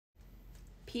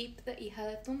Peep the Hija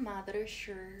de tu Madre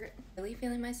shirt. Really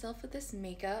feeling myself with this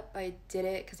makeup. I did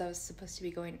it because I was supposed to be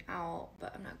going out,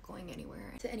 but I'm not going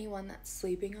anywhere. To anyone that's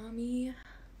sleeping on me,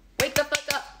 wake the fuck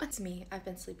up! It's me. I've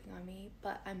been sleeping on me,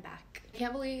 but I'm back. I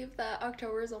can't believe that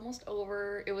October is almost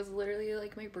over. It was literally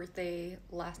like my birthday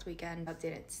last weekend. I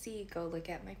didn't see, go look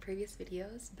at my previous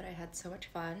videos, but I had so much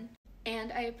fun.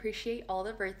 And I appreciate all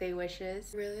the birthday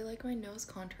wishes. I really like my nose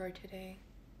contour today.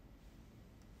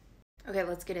 Okay,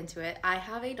 let's get into it. I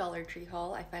have a Dollar Tree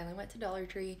haul. I finally went to Dollar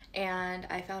Tree and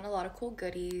I found a lot of cool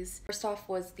goodies. First off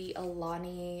was the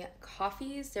Alani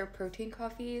coffees. They're protein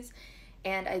coffees.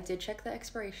 And I did check the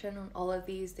expiration on all of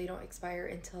these. They don't expire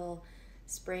until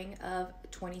spring of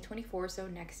 2024, so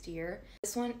next year.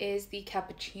 This one is the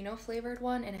cappuccino flavored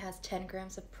one and it has 10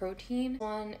 grams of protein. This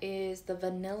one is the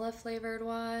vanilla flavored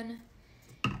one.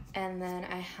 And then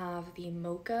I have the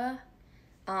mocha.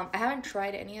 I haven't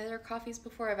tried any of their coffees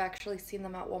before. I've actually seen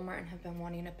them at Walmart and have been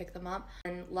wanting to pick them up.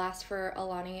 And last for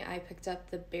Alani, I picked up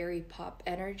the Berry Pop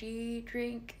energy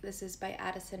drink. This is by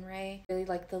Addison Rae. I really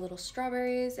like the little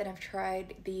strawberries, and I've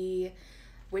tried the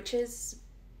Witch's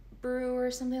Brew or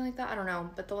something like that. I don't know,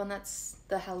 but the one that's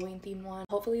the Halloween themed one.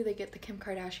 Hopefully they get the Kim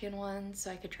Kardashian one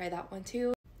so I could try that one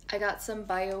too. I got some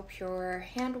BioPure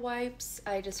hand wipes.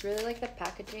 I just really like the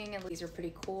packaging and these are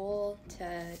pretty cool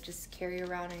to just carry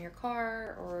around in your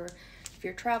car or if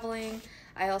you're traveling.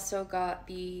 I also got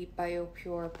the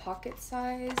BioPure pocket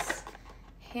size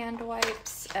hand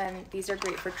wipes and these are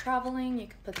great for traveling. You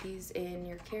can put these in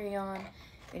your carry-on,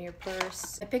 in your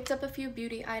purse. I picked up a few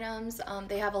beauty items.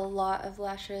 They have a lot of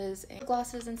lashes and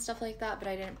glosses and stuff like that, but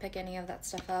I didn't pick any of that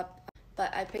stuff up.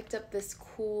 But I picked up this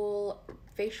cool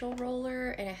facial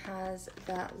roller and it has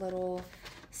that little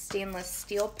stainless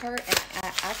steel part, and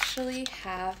I actually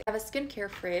have a skincare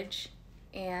fridge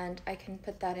and I can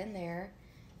put that in there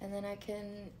and then I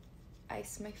can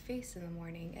ice my face in the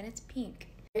morning and it's pink.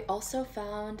 I also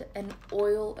found an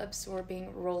oil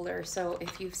absorbing roller. So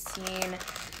if you've seen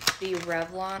the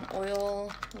Revlon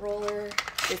oil roller,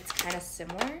 it's kind of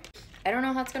similar. I don't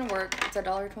know how it's gonna work. It's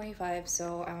 $1.25,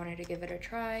 so I wanted to give it a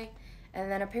try. And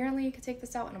then apparently you could take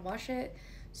this out and wash it,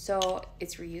 so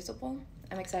it's reusable.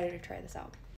 I'm excited to try this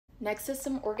out. Next is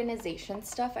some organization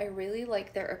stuff. I really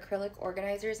like their acrylic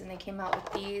organizers, and they came out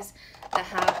with these that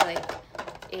have like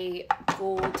a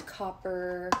gold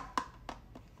copper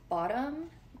bottom.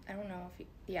 I don't know if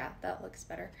yeah, that looks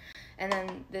better. And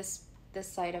then this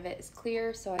side of it is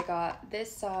clear, so I got this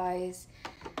size.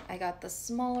 I got the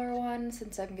smaller one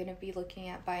since I'm gonna be looking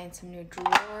at buying some new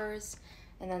drawers.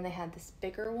 And then they had this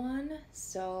bigger one.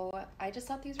 So I just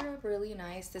thought these were really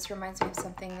nice. This reminds me of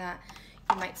something that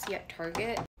you might see at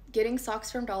Target. Getting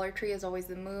socks from Dollar Tree is always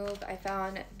the move. I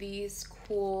found these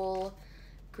cool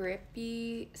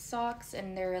grippy socks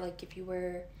and they're like if you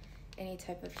wear any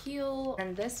type of heel.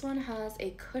 And this one has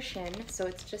a cushion, so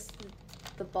it's just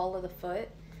the ball of the foot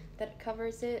that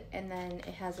covers it, and then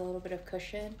it has a little bit of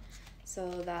cushion so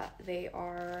that they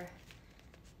are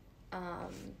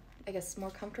I guess more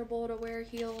comfortable to wear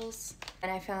heels.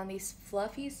 And I found these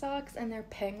fluffy socks and they're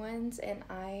penguins, and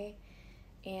I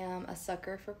am a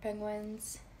sucker for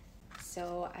penguins,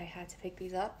 so I had to pick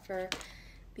these up for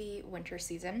the winter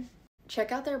season.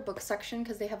 Check out their book section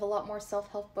because they have a lot more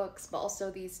self-help books, but also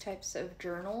these types of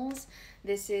journals.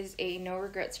 This is a no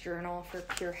regrets journal for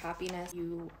pure happiness.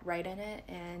 You write in it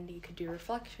and you could do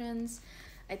reflections.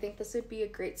 I think this would be a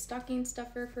great stocking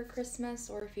stuffer for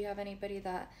Christmas, or if you have anybody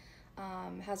that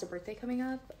has a birthday coming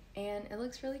up, and it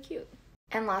looks really cute.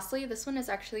 And lastly, this one is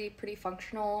actually pretty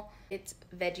functional. It's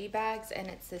veggie bags and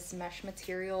it's this mesh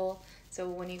material, so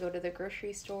when you go to the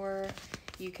grocery store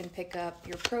you can pick up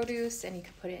your produce and you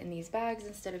can put it in these bags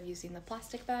instead of using the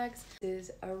plastic bags. This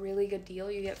is a really good deal.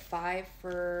 You get 5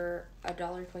 for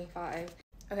 $1.25.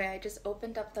 Okay, I just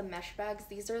opened up the mesh bags.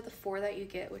 These are the 4 that you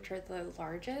get, which are the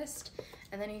largest.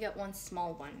 And then you get one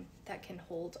small one that can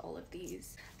hold all of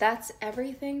these. That's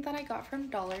everything that I got from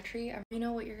Dollar Tree. You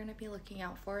know what you're gonna be looking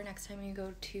out for next time you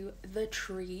go to the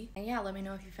tree. And yeah, let me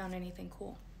know if you found anything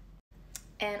cool.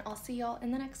 And I'll see y'all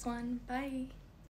in the next one. Bye.